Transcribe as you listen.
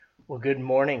Well, good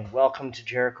morning. Welcome to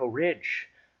Jericho Ridge.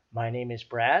 My name is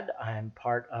Brad. I'm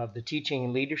part of the teaching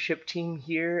and leadership team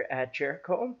here at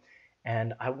Jericho.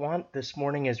 And I want this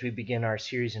morning, as we begin our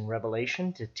series in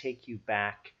Revelation, to take you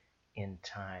back in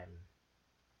time.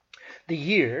 The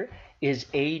year is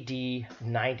AD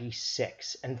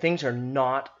 96, and things are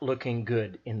not looking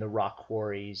good in the rock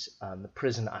quarries on the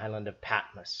prison island of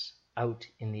Patmos, out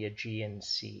in the Aegean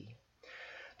Sea.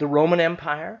 The Roman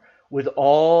Empire, with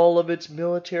all of its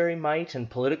military might and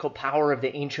political power of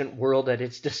the ancient world at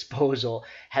its disposal,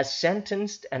 has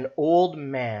sentenced an old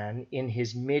man in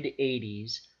his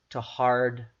mid-80s to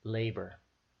hard labor.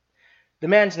 The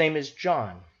man's name is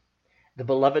John, the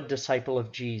beloved disciple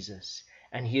of Jesus,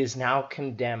 and he is now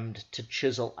condemned to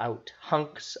chisel out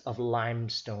hunks of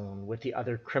limestone with the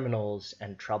other criminals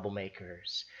and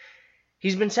troublemakers.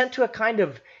 He's been sent to a kind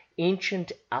of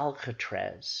ancient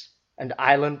Alcatraz, an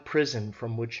island prison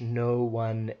from which no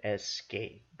one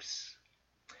escapes.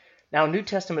 Now, New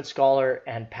Testament scholar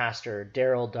and pastor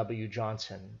Darrell W.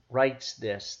 Johnson writes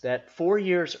this, that 4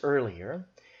 years earlier,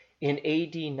 in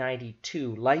AD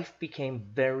 92, life became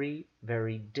very,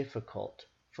 very difficult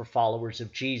for followers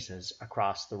of Jesus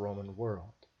across the Roman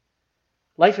world.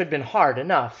 Life had been hard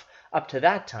enough up to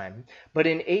that time, but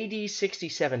in AD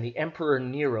 67, the Emperor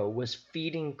Nero was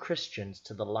feeding Christians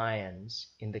to the lions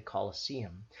in the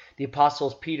Colosseum. The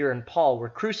apostles Peter and Paul were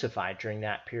crucified during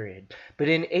that period. But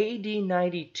in AD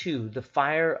 92, the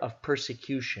fire of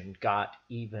persecution got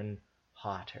even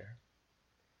hotter.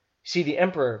 See, the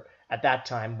emperor at that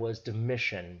time was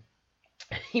Domitian.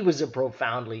 He was a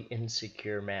profoundly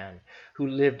insecure man who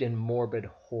lived in morbid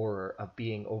horror of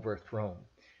being overthrown.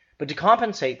 But to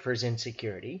compensate for his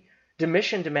insecurity,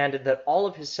 Domitian demanded that all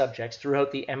of his subjects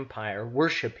throughout the empire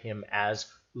worship him as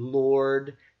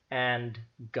Lord and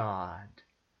God,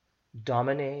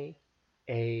 Domine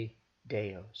et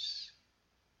Deus.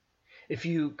 If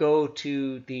you go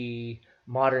to the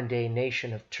modern-day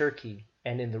nation of Turkey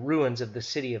and in the ruins of the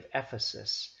city of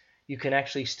Ephesus, you can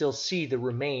actually still see the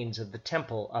remains of the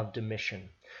temple of Domitian,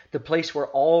 the place where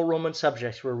all Roman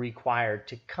subjects were required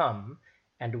to come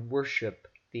and worship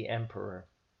the emperor.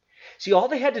 See, all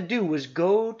they had to do was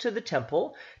go to the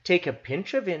temple, take a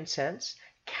pinch of incense,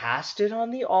 cast it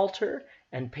on the altar,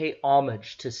 and pay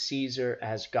homage to Caesar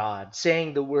as God,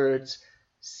 saying the words,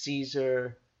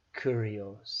 Caesar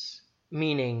Kyrios,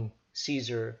 meaning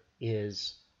Caesar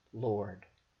is Lord.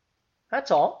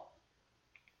 That's all.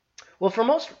 Well, for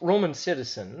most Roman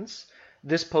citizens,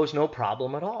 this posed no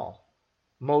problem at all.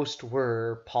 Most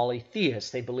were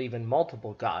polytheists. They believe in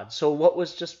multiple gods. So what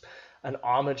was just an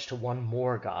homage to one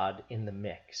more god in the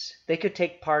mix? They could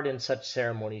take part in such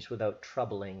ceremonies without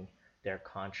troubling their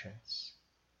conscience.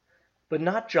 But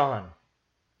not John.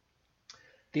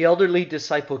 The elderly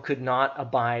disciple could not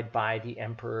abide by the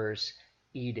emperor's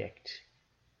edict.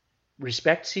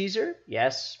 Respect Caesar?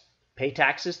 Yes. Pay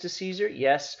taxes to Caesar?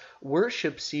 Yes.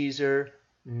 Worship Caesar?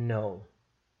 No.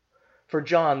 For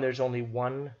John, there's only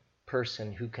one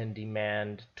person who can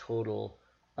demand total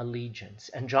allegiance.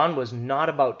 And John was not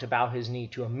about to bow his knee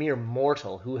to a mere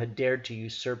mortal who had dared to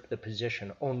usurp the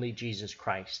position only Jesus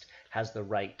Christ has the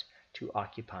right to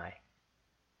occupy.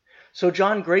 So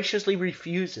John graciously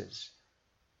refuses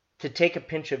to take a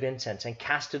pinch of incense and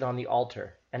cast it on the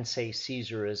altar and say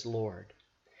Caesar is Lord.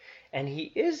 And he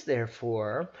is,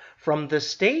 therefore, from the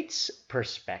state's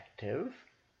perspective,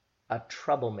 a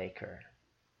troublemaker,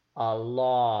 a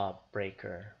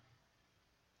lawbreaker.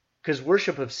 Because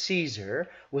worship of Caesar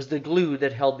was the glue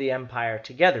that held the empire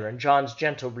together, and John's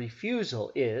gentle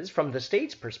refusal is, from the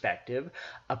state's perspective,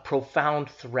 a profound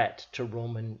threat to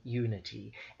Roman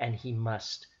unity, and he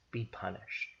must be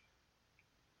punished.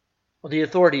 Well, the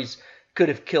authorities could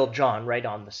have killed John right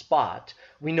on the spot.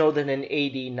 We know that in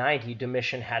AD 90,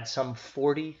 Domitian had some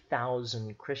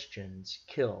 40,000 Christians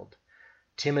killed.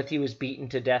 Timothy was beaten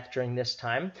to death during this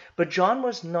time, but John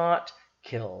was not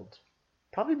killed.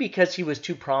 Probably because he was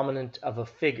too prominent of a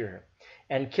figure,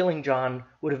 and killing John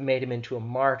would have made him into a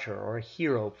martyr or a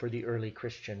hero for the early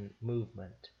Christian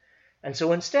movement. And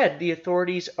so instead, the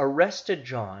authorities arrested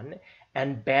John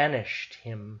and banished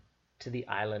him to the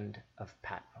island of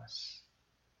Patmos.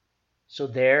 So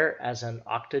there, as an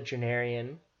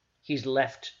octogenarian, he's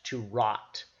left to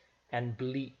rot and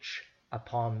bleach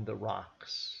upon the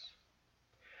rocks.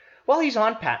 While he's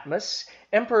on Patmos,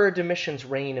 Emperor Domitian's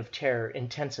reign of terror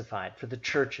intensified for the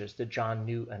churches that John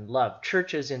knew and loved.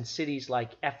 Churches in cities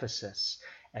like Ephesus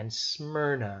and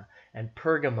Smyrna and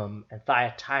Pergamum and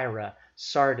Thyatira,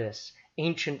 Sardis,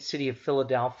 ancient city of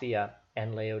Philadelphia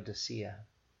and Laodicea.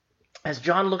 As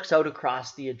John looks out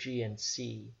across the Aegean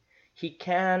Sea, he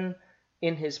can,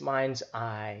 in his mind's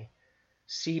eye,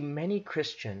 see many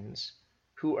Christians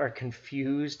who are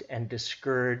confused and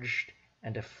discouraged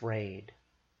and afraid.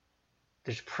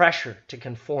 There's pressure to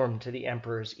conform to the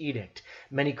emperor's edict.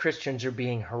 Many Christians are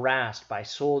being harassed by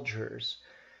soldiers.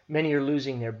 Many are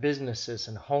losing their businesses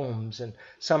and homes, and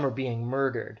some are being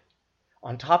murdered.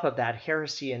 On top of that,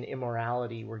 heresy and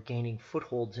immorality were gaining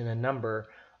footholds in a number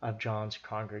of John's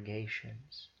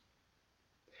congregations.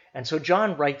 And so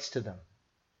John writes to them.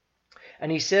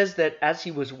 And he says that as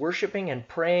he was worshiping and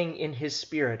praying in his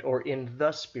spirit, or in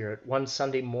the spirit, one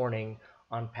Sunday morning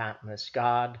on Patmos,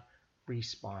 God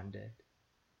responded.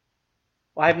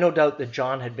 Well, I have no doubt that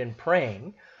John had been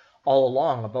praying all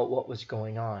along about what was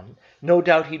going on. No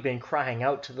doubt he'd been crying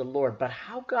out to the Lord, but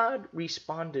how God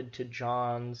responded to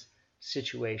John's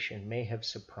situation may have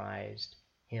surprised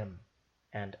him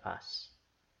and us.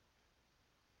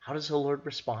 How does the Lord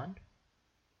respond?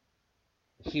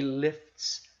 He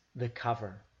lifts the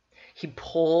cover. He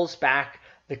pulls back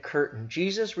the curtain.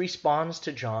 Jesus responds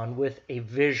to John with a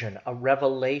vision, a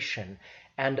revelation,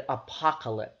 and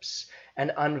apocalypse,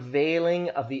 an unveiling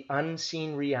of the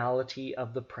unseen reality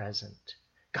of the present.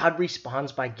 God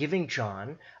responds by giving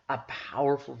John a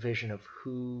powerful vision of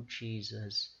who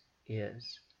Jesus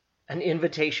is, an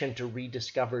invitation to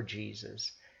rediscover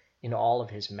Jesus in all of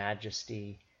his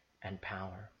majesty and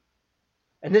power.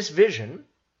 And this vision,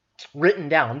 written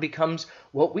down, becomes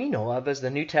what we know of as the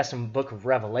New Testament book of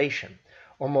Revelation,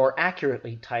 or more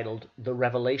accurately titled The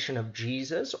Revelation of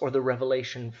Jesus, or The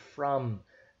Revelation from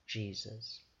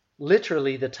Jesus.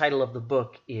 Literally, the title of the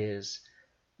book is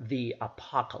The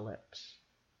Apocalypse.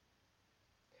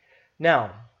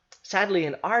 Now, sadly,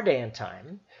 in our day and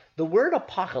time, the word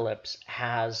apocalypse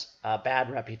has a bad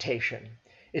reputation.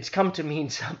 It's come to mean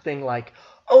something like,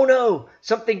 oh no,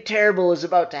 something terrible is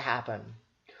about to happen.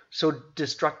 So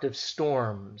destructive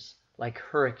storms like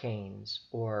hurricanes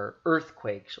or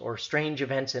earthquakes or strange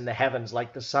events in the heavens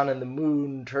like the sun and the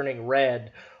moon turning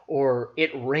red or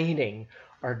it raining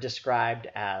are described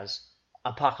as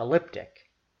apocalyptic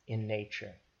in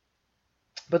nature.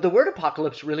 But the word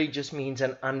apocalypse really just means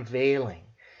an unveiling,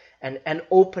 an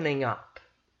opening up,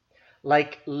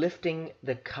 like lifting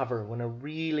the cover when a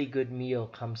really good meal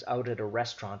comes out at a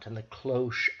restaurant and the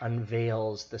cloche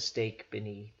unveils the steak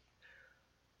beneath,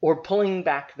 or pulling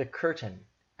back the curtain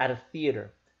at a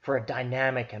theater for a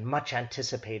dynamic and much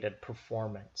anticipated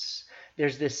performance.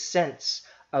 There's this sense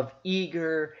of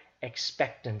eager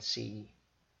expectancy,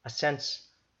 a sense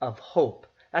of hope.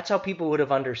 That's how people would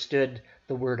have understood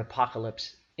the word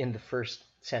apocalypse in the first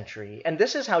century. And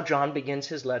this is how John begins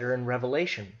his letter in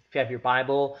Revelation. If you have your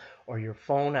Bible or your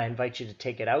phone, I invite you to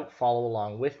take it out, follow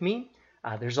along with me.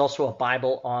 There's also a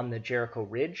Bible on the Jericho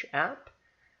Ridge app.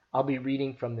 I'll be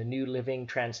reading from the New Living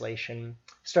Translation,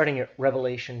 starting at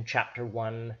Revelation chapter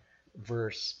 1,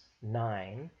 verse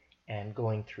 9, and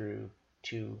going through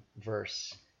to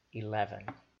verse 11.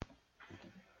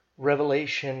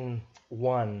 Revelation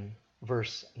 1,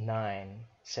 verse 9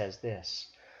 says this,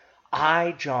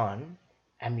 I, John,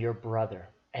 am your brother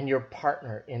and your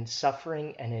partner in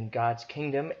suffering and in God's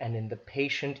kingdom and in the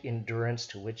patient endurance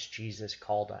to which Jesus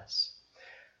called us.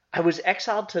 I was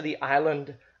exiled to the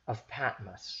island of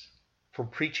Patmos for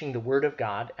preaching the word of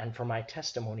God and for my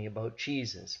testimony about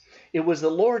Jesus. It was the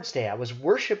Lord's day. I was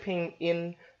worshiping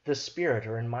in the Spirit,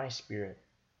 or in my spirit.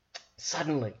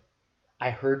 Suddenly, I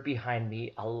heard behind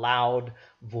me a loud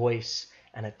voice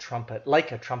and a trumpet,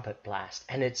 like a trumpet blast.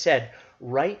 And it said,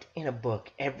 write in a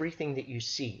book everything that you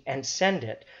see and send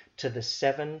it to the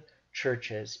 7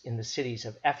 churches in the cities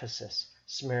of Ephesus,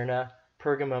 Smyrna,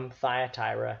 Pergamum,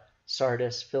 Thyatira,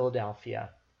 Sardis,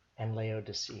 Philadelphia, and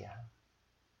Laodicea.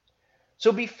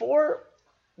 So before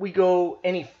we go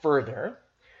any further,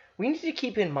 we need to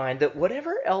keep in mind that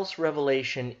whatever else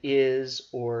Revelation is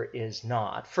or is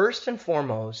not, first and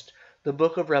foremost, the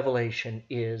book of Revelation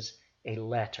is a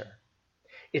letter.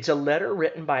 It's a letter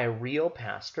written by a real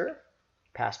pastor,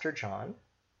 Pastor John,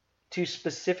 to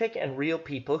specific and real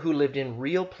people who lived in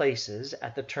real places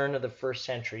at the turn of the first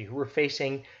century, who were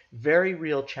facing very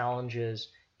real challenges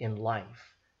in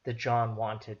life that John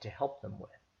wanted to help them with.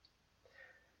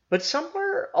 But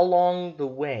somewhere along the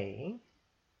way,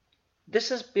 this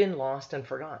has been lost and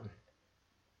forgotten.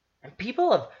 And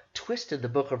people have twisted the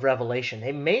book of Revelation.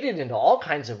 They made it into all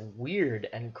kinds of weird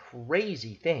and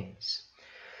crazy things.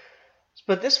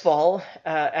 But this fall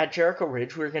at Jericho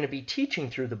Ridge, we're going to be teaching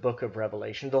through the book of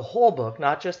Revelation, the whole book,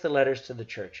 not just the letters to the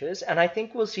churches. And I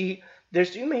think we'll see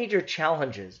there's 2 major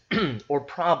challenges or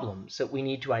problems that we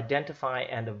need to identify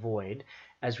and avoid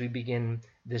as we begin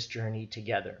this journey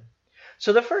together.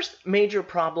 So the first major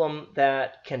problem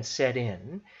that can set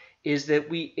in is that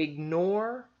we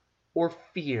ignore or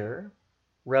fear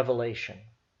Revelation.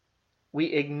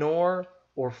 We ignore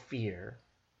or fear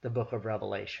the book of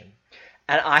Revelation.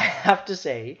 And I have to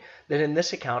say that in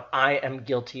this account, I am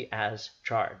guilty as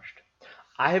charged.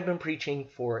 I have been preaching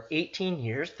for 18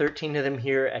 years, 13 of them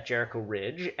here at Jericho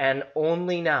Ridge, and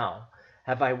only now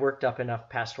have I worked up enough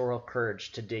pastoral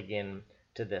courage to dig in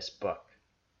to this book.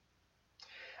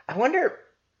 I wonder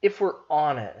if we're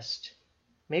honest,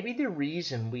 maybe the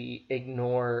reason we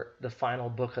ignore the final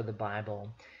book of the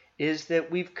Bible is that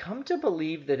we've come to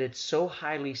believe that it's so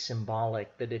highly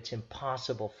symbolic that it's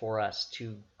impossible for us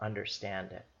to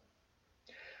understand it.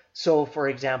 So, for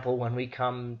example, when we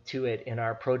come to it in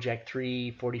our Project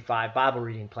 345 Bible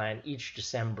reading plan each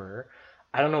December,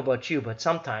 I don't know about you, but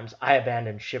sometimes I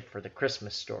abandon ship for the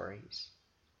Christmas stories.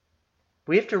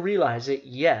 We have to realize that,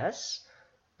 yes,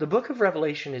 the book of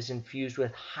Revelation is infused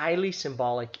with highly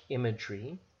symbolic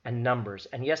imagery and numbers,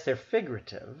 and yes, they're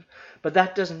figurative, but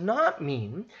that does not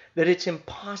mean that it's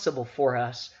impossible for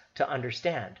us to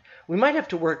understand. We might have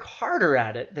to work harder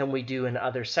at it than we do in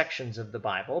other sections of the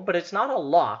Bible, but it's not a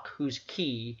lock whose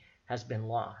key has been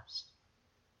lost.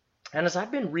 And as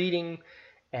I've been reading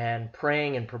and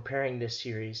praying and preparing this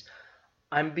series,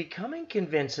 I'm becoming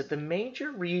convinced that the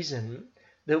major reason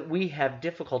that we have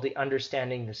difficulty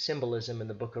understanding the symbolism in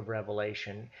the book of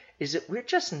Revelation is that we're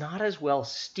just not as well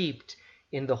steeped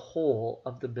in the whole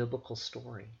of the biblical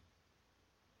story.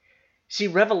 See,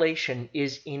 Revelation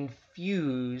is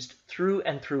infused through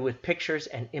and through with pictures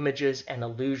and images and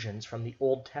allusions from the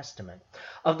Old Testament.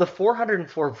 Of the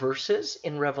 404 verses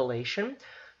in Revelation,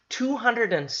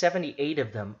 278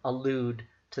 of them allude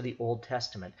to the Old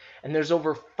Testament. And there's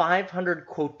over 500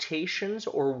 quotations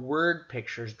or word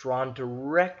pictures drawn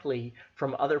directly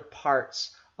from other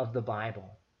parts of the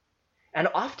Bible. And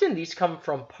often these come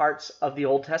from parts of the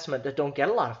Old Testament that don't get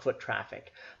a lot of foot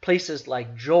traffic. Places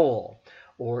like Joel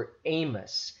or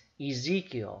Amos,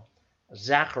 Ezekiel,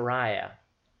 Zechariah,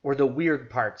 or the weird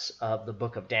parts of the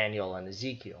book of Daniel and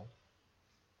Ezekiel.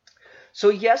 So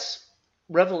yes,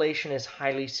 Revelation is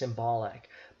highly symbolic,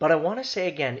 but I want to say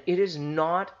again, it is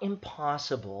not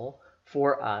impossible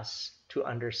for us to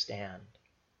understand.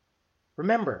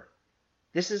 Remember,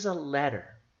 this is a letter.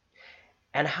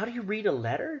 And how do you read a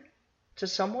letter to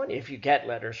someone? If you get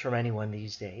letters from anyone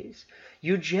these days,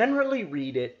 you generally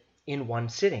read it in one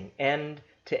sitting, end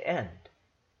to end.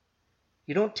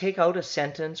 You don't take out a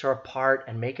sentence or a part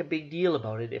and make a big deal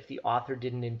about it if the author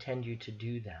didn't intend you to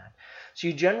do that. So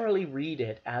you generally read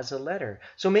it as a letter.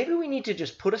 So maybe we need to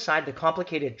just put aside the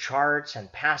complicated charts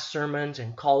and past sermons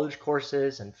and college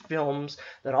courses and films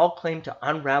that all claim to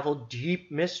unravel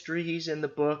deep mysteries in the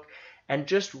book and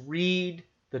just read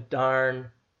the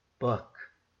darn book.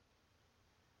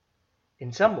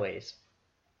 In some ways,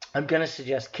 I'm going to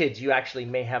suggest, kids, you actually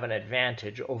may have an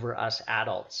advantage over us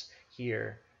adults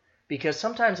here. Because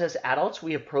sometimes as adults,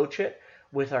 we approach it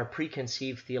with our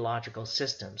preconceived theological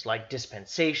systems like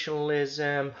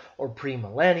dispensationalism or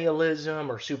premillennialism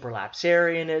or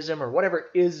superlapsarianism or whatever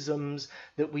isms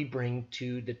that we bring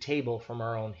to the table from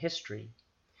our own history.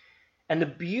 And the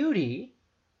beauty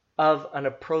of an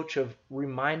approach of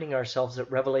reminding ourselves that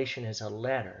Revelation is a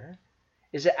letter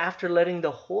is that after letting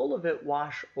the whole of it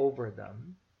wash over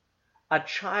them, a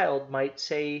child might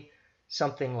say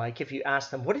something like, if you ask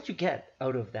them, what did you get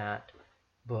out of that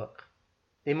book?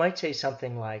 They might say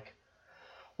something like,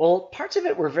 well, parts of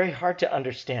it were very hard to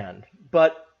understand,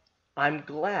 but I'm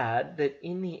glad that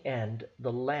in the end,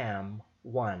 the Lamb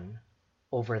won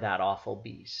over that awful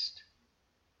beast.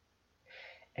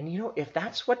 And you know, if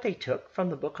that's what they took from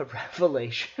the book of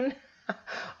Revelation,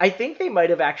 I think they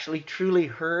might have actually truly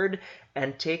heard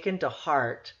and taken to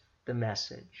heart the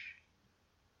message.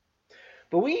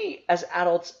 But we, as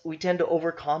adults, we tend to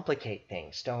overcomplicate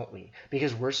things, don't we?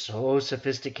 Because we're so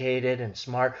sophisticated and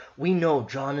smart. We know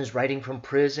John is writing from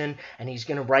prison, and he's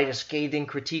going to write a scathing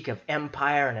critique of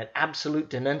empire and an absolute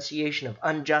denunciation of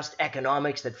unjust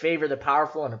economics that favor the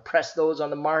powerful and oppress those on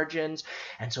the margins.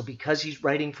 And so because he's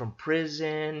writing from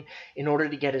prison, in order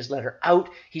to get his letter out,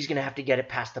 he's going to have to get it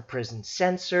past the prison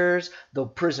censors. The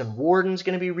prison warden's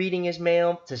going to be reading his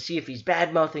mail to see if he's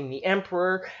bad-mouthing the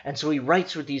emperor. And so he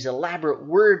writes with these elaborate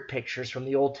word pictures from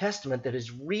the Old Testament that his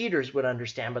readers would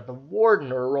understand, but the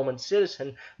warden or a Roman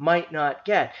citizen might not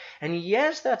get. And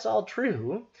yes, that's all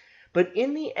true, but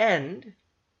in the end,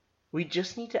 we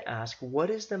just need to ask, what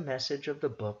is the message of the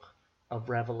book of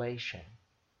Revelation?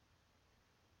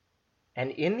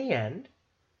 And in the end,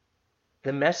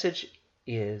 the message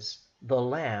is the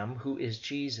Lamb, who is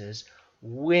Jesus,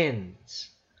 wins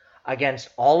against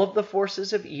all of the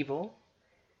forces of evil.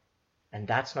 And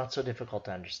that's not so difficult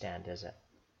to understand, is it?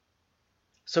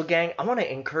 So gang, I want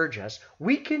to encourage us.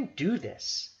 We can do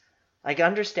this. Like,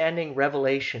 understanding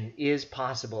Revelation is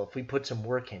possible if we put some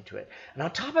work into it. And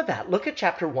on top of that, look at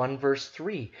chapter 1, verse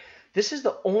 3. This is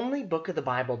the only book of the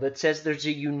Bible that says there's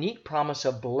a unique promise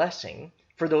of blessing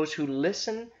for those who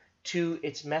listen to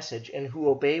its message and who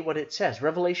obey what it says.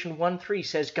 Revelation 1:3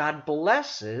 says God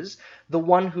blesses the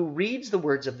one who reads the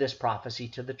words of this prophecy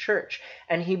to the church.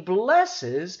 And he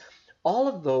blesses all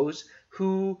of those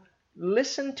who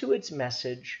listen to its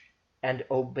message and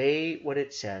obey what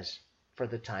it says, for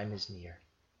the time is near.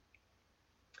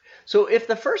 So if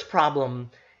the first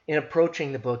problem in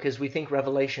approaching the book is we think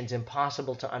Revelation is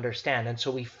impossible to understand, and so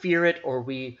we fear it or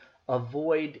we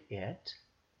avoid it,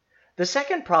 the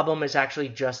second problem is actually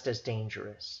just as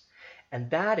dangerous, and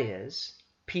that is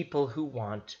people who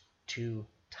want to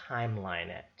timeline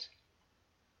it.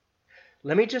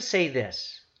 Let me just say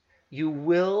this. You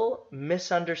will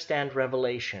misunderstand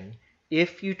Revelation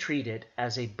if you treat it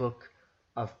as a book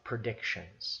of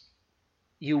predictions.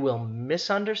 You will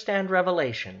misunderstand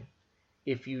Revelation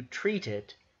if you treat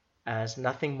it as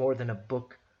nothing more than a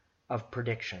book of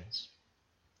predictions.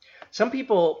 Some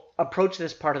people approach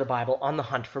this part of the Bible on the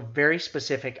hunt for very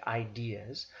specific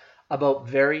ideas about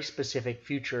very specific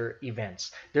future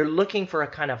events. They're looking for a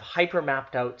kind of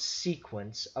hyper-mapped out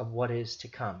sequence of what is to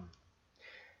come.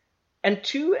 And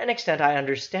to an extent, I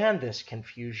understand this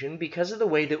confusion because of the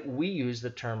way that we use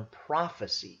the term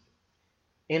prophecy.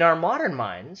 In our modern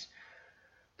minds,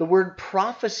 the word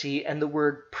prophecy and the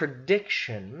word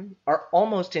prediction are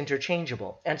almost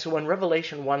interchangeable. And so when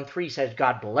Revelation 1:3 says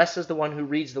God blesses the one who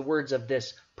reads the words of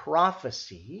this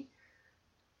prophecy,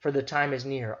 for the time is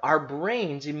near, our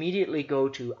brains immediately go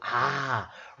to,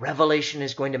 Revelation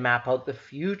is going to map out the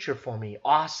future for me.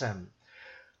 Awesome.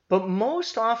 But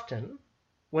most often,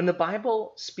 when the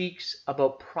Bible speaks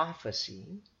about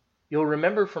prophecy, you'll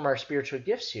remember from our spiritual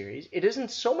gift series, it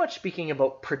isn't so much speaking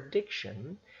about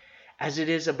prediction as it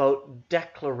is about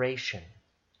declaration.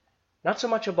 Not so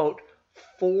much about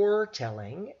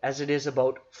foretelling as it is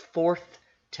about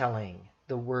forthtelling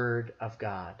the word of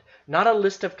God. Not a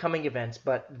list of coming events,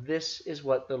 but this is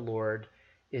what the Lord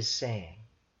is saying.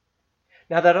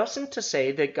 Now, that isn't to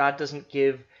say that God doesn't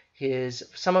give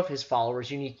some of his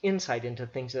followers unique insight into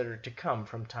things that are to come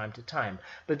from time to time.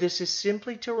 But this is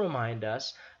simply to remind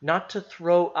us not to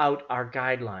throw out our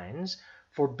guidelines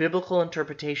for biblical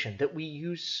interpretation that we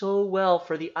use so well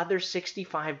for the other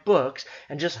 65 books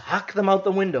and just huck them out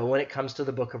the window when it comes to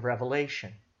the book of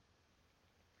Revelation.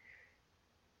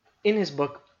 In his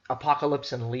book,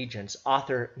 Apocalypse and Allegiance,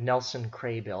 author Nelson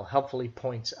Craybill helpfully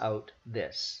points out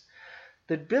this,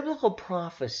 that biblical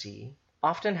prophecy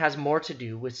often has more to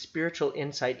do with spiritual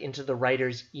insight into the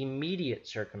writer's immediate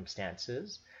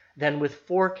circumstances than with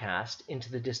forecast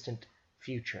into the distant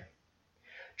future.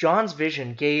 John's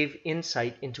vision gave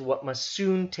insight into what must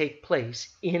soon take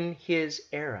place in his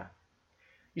era.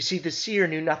 You see, the seer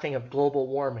knew nothing of global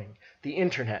warming, the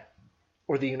internet,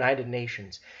 or the United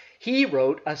Nations. He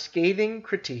wrote a scathing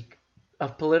critique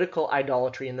of political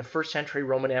idolatry in the first century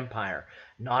Roman Empire,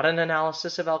 not an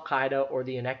analysis of Al-Qaeda or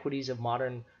the inequities of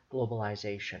modern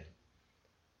globalization.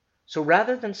 So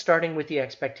rather than starting with the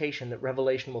expectation that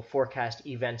Revelation will forecast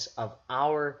events of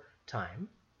our time,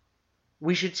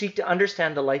 we should seek to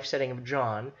understand the life setting of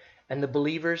John and the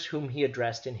believers whom he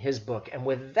addressed in his book. And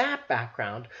with that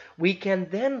background, we can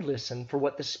then listen for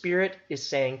what the Spirit is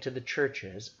saying to the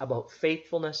churches about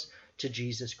faithfulness to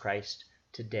Jesus Christ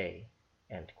today.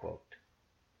 End quote.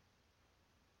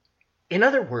 In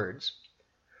other words,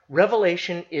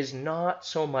 Revelation is not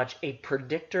so much a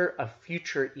predictor of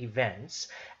future events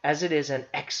as it is an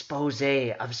expose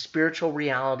of spiritual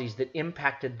realities that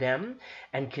impacted them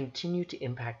and continue to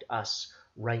impact us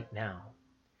right now.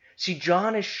 See,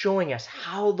 John is showing us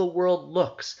how the world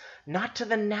looks, not to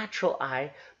the natural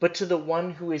eye, but to the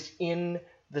one who is in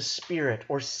the Spirit,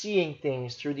 or seeing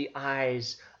things through the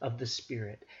eyes of the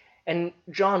Spirit. And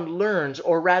John learns,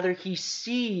 or rather he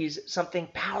sees something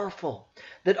powerful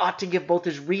that ought to give both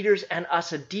his readers and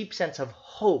us a deep sense of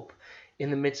hope in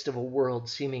the midst of a world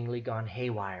seemingly gone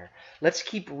haywire. Let's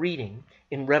keep reading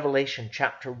in Revelation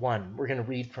chapter 1. We're going to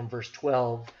read from verse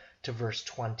 12 to verse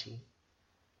 20.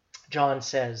 John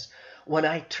says, "When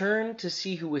I turned to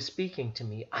see who was speaking to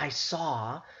me, I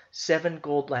saw 7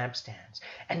 gold lampstands,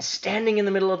 and standing in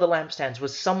the middle of the lampstands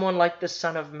was someone like the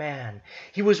Son of Man.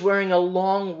 He was wearing a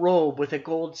long robe with a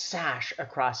gold sash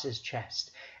across his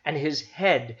chest, and his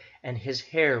head and his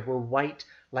hair were white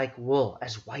like wool,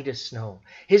 as white as snow.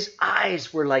 His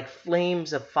eyes were like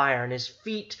flames of fire, and his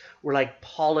feet were like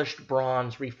polished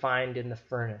bronze refined in the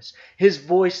furnace. His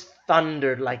voice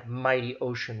thundered like mighty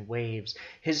ocean waves.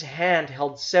 His hand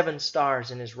held 7 stars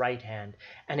in his right hand,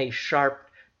 and a sharp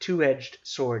two-edged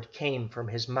sword came from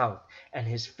his mouth, and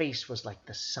his face was like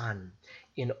the sun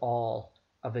in all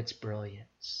of its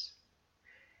brilliance.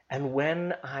 And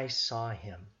when I saw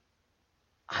him,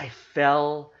 I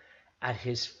fell at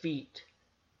his feet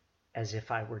as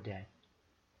if I were dead.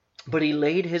 But he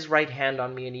laid his right hand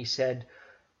on me and he said,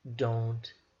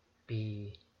 "Don't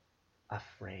be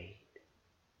afraid.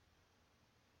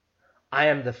 I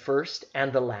am the first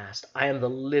and the last. I am the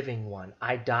living one.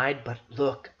 I died, but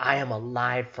look, I am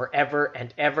alive forever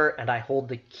and ever, and I hold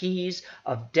the keys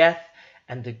of death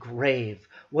and the grave.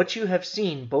 What you have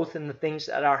seen, both in the things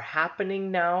that are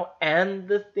happening now and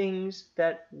the things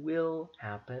that will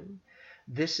happen,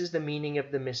 this is the meaning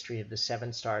of the mystery of the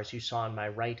 7 stars you saw in my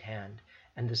right hand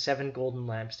and the 7 golden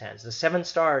lampstands. The 7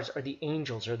 stars are the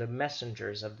angels or the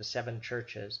messengers of the 7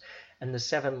 churches, and the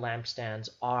 7 lampstands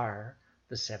are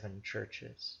the 7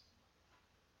 churches."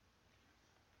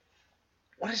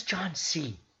 What does John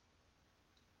see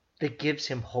that gives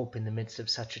him hope in the midst of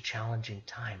such a challenging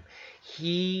time?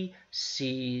 He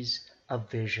sees a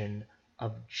vision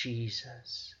of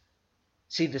Jesus.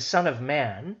 See, the Son of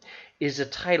Man is a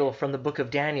title from the book of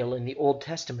Daniel in the Old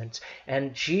Testament,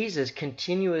 and Jesus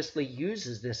continuously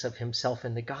uses this of himself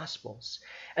in the Gospels.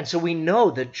 And so we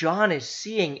know that John is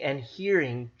seeing and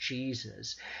hearing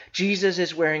Jesus. Jesus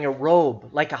is wearing a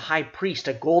robe like a high priest,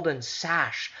 a golden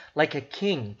sash like a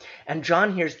king. And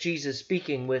John hears Jesus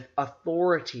speaking with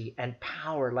authority and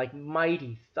power like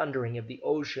mighty thundering of the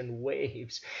ocean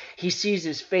waves. He sees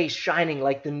his face shining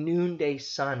like the noonday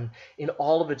sun in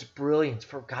all of its brilliance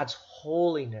for God's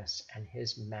holiness and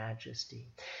his majesty.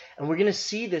 And we're going to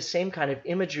see this same kind of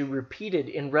imagery repeated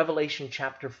in Revelation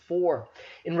chapter 4.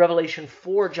 In Revelation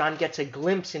 4, John gets a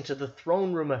glimpse into the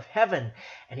throne room of heaven,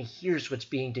 and he hears what's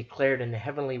being declared in the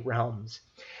heavenly realms.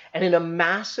 And in a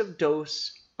massive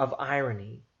dose of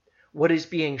irony, what is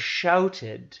being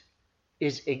shouted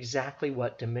is exactly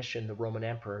what Domitian, the Roman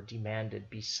emperor, demanded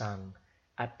be sung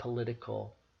at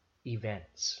political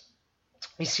events.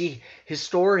 You see,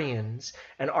 historians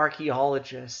and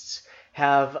archaeologists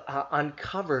have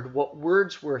uncovered what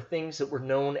words were things that were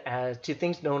known as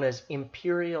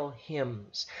imperial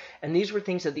hymns. And these were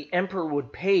things that the emperor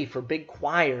would pay for big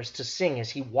choirs to sing as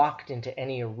he walked into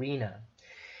any arena.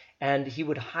 And he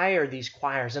would hire these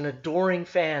choirs, and adoring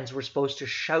fans were supposed to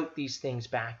shout these things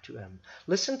back to him.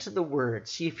 Listen to the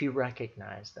words, see if you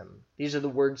recognize them. These are the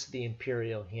words of the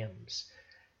imperial hymns.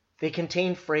 They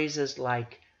contain phrases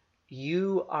like,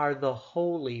 "You are the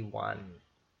Holy One.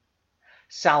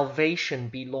 Salvation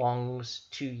belongs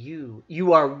to you.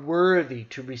 You are worthy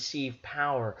to receive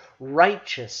power.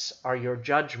 Righteous are your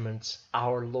judgments,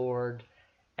 our Lord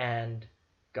and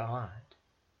God."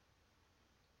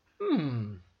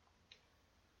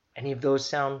 Any of those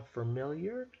sound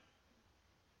familiar?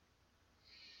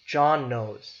 John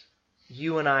knows,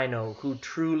 you and I know, who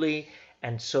truly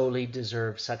and solely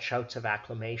deserve such shouts of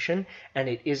acclamation, and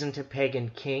it isn't a pagan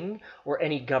king or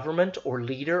any government or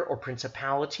leader or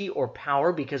principality or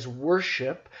power, because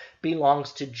worship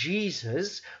belongs to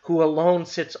Jesus, who alone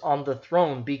sits on the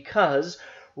throne, because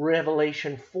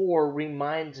Revelation 4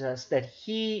 reminds us that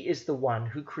he is the one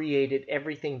who created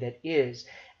everything that is,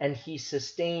 and he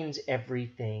sustains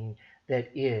everything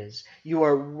that is. You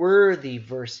are worthy,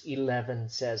 verse 11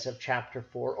 says of chapter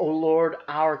 4, O Lord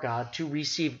our God, to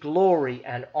receive glory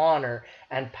and honor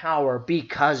and power,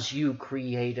 because you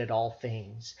created all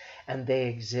things, and they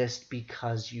exist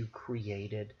because you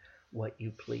created what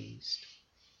you pleased.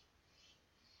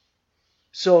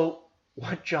 So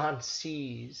what John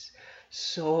sees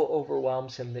so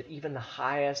overwhelms him that even the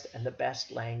highest and the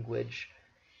best language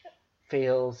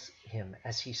fails him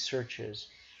as he searches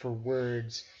for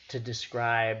words to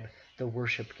describe the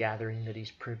worship gathering that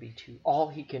he's privy to. All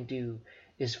he can do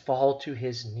is fall to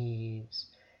his knees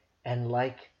and,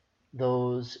 like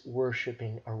those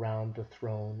worshiping around the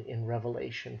throne in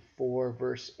Revelation 4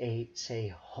 verse 8, say,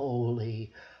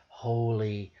 "Holy,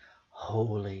 holy,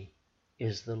 holy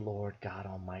is the Lord God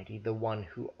Almighty, the one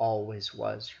who always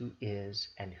was, who is,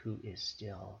 and who is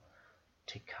still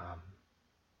to come."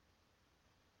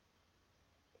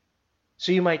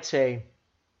 So you might say,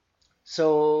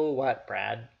 so what,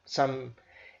 Brad? Some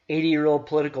 80-year-old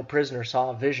political prisoner saw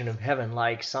a vision of heaven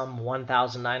like some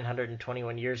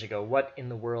 1,921 years ago. What in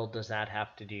the world does that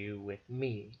have to do with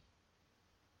me?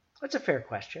 That's a fair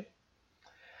question.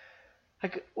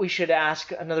 We should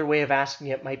ask, another way of asking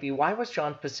it might be, why was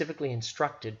John specifically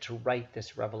instructed to write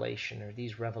this revelation or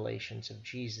these revelations of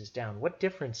Jesus down? What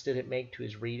difference did it make to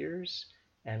his readers,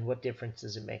 and what difference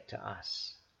does it make to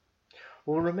us?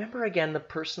 Well, remember again the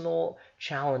personal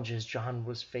challenges John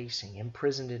was facing,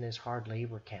 imprisoned in his hard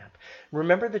labor camp.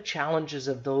 Remember the challenges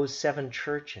of those 7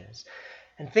 churches.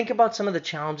 And think about some of the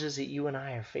challenges that you and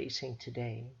I are facing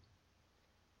today.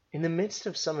 In the midst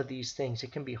of some of these things,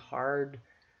 it can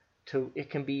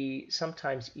be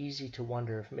sometimes easy to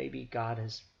wonder if maybe God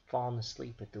has fallen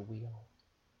asleep at the wheel.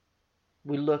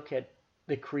 We look at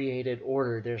the created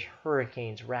order. There's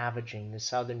hurricanes ravaging the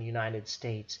southern United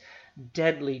States,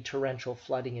 deadly torrential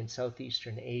flooding in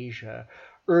southeastern Asia,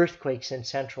 earthquakes in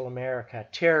Central America,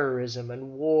 terrorism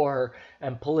and war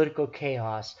and political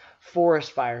chaos,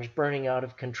 forest fires burning out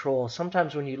of control.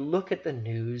 Sometimes when you look at the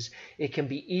news, it can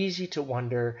be easy to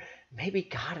wonder, maybe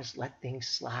God has let things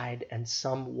slide and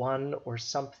someone or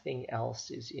something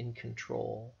else is in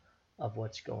control of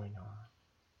what's going on.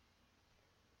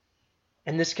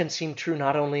 And this can seem true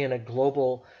not only in a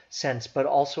global sense, but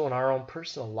also in our own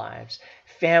personal lives.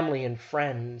 Family and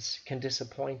friends can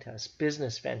disappoint us.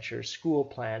 Business ventures, school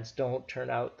plans don't turn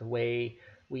out the way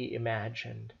we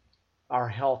imagined. Our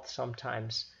health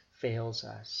sometimes fails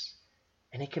us.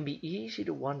 And it can be easy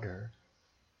to wonder,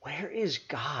 where is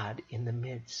God in the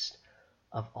midst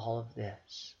of all of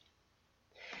this?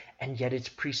 And yet it's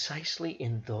precisely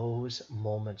in those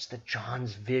moments that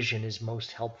John's vision is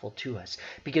most helpful to us.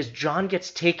 Because John gets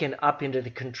taken up into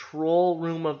the control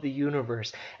room of the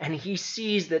universe, and he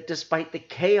sees that despite the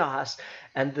chaos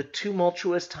and the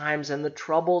tumultuous times and the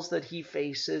troubles that he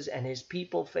faces and his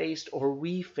people faced or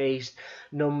we faced,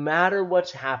 no matter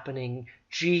what's happening,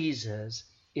 Jesus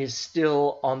is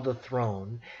still on the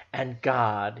throne and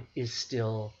God is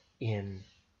still in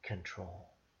control.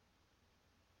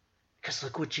 Because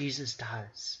look what Jesus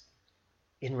does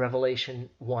in Revelation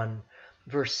 1,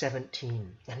 verse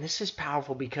 17. And this is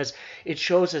powerful because it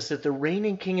shows us that the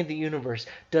reigning king of the universe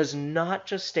does not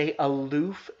just stay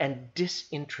aloof and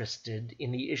disinterested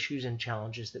in the issues and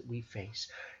challenges that we face.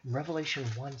 In Revelation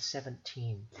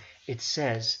 1:17, it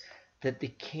says that the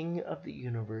king of the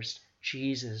universe,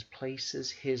 Jesus,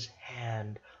 places his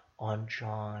hand on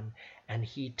John and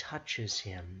he touches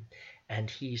him and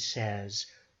he says,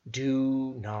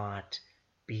 "Do not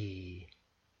be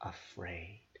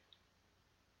afraid."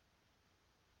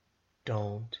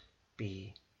 Don't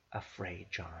be afraid,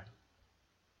 John.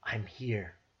 I'm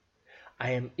here.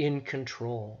 I am in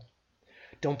control.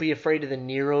 Don't be afraid of the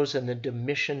Neros and the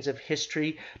Domitians of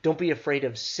history. Don't be afraid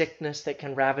of sickness that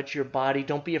can ravage your body.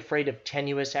 Don't be afraid of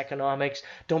tenuous economics.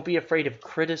 Don't be afraid of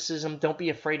criticism. Don't be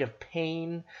afraid of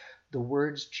pain. The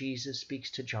words Jesus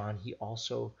speaks to John, he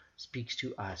also speaks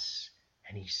to us.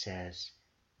 And he says,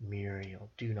 Muriel,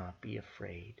 do not be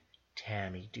afraid.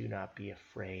 Tammy, do not be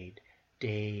afraid.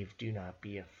 Dave, do not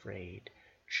be afraid.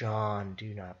 John,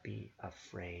 do not be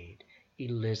afraid.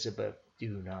 Elizabeth,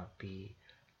 do not be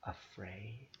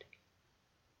afraid.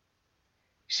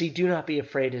 See, do not be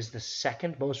afraid is the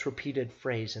second most repeated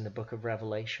phrase in the book of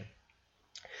Revelation.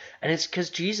 And it's because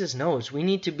Jesus knows we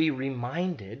need to be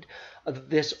reminded of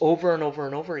this over and over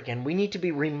and over again. We need to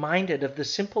be reminded of the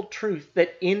simple truth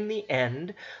that in the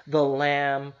end, the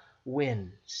Lamb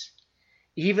wins.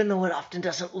 Even though it often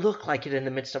doesn't look like it in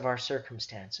the midst of our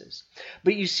circumstances.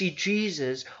 But you see,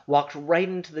 Jesus walked right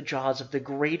into the jaws of the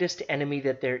greatest enemy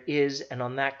that there is, and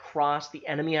on that cross, the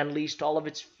enemy unleashed all of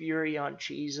its fury on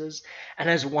Jesus. And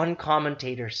as one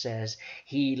commentator says,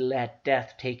 he let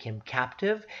death take him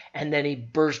captive, and then he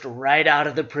burst right out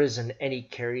of the prison, and he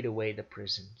carried away the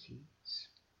prison keys.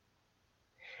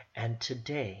 And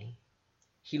today,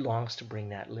 he longs to bring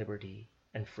that liberty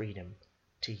and freedom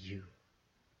to you.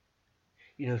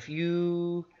 You know, if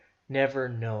you never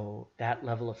know that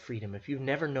level of freedom, if you've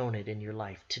never known it in your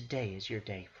life, today is your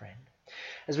day, friend.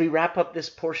 As we wrap up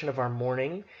this portion of our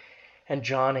morning, and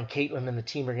John and Caitlin and the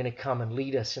team are going to come and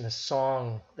lead us in a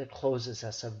song that closes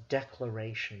us of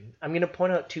declaration, I'm going to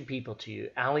point out two people to you,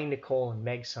 Allie Nicole and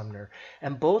Meg Sumner.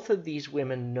 And both of these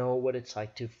women know what it's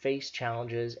like to face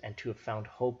challenges and to have found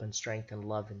hope and strength and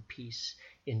love and peace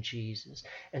in Jesus.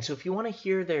 And so if you want to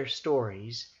hear their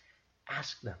stories,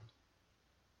 ask them.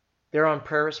 They're on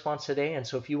prayer response today, and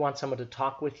so if you want someone to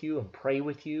talk with you and pray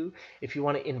with you, if you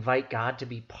want to invite God to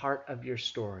be part of your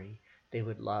story, they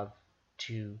would love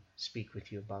to speak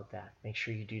with you about that. Make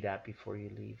sure you do that before you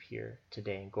leave here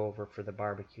today and go over for the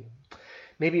barbecue.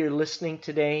 Maybe you're listening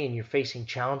today and you're facing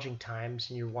challenging times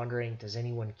and you're wondering, does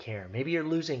anyone care? Maybe you're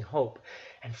losing hope.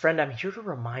 And friend, I'm here to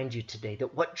remind you today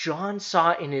that what John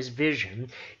saw in his vision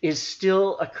is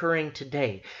still occurring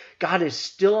today. God is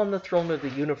still on the throne of the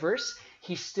universe.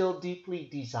 He still deeply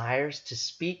desires to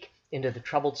speak into the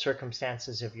troubled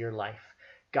circumstances of your life.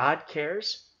 God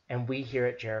cares, and we here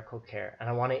at Jericho care. And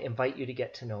I want to invite you to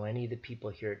get to know any of the people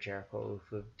here at Jericho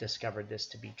who have discovered this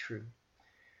to be true.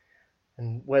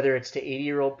 And whether it's to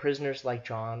 80-year-old prisoners like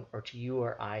John or to you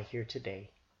or I here today,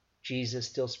 Jesus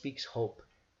still speaks hope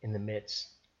in the midst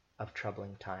of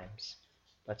troubling times.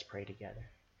 Let's pray together.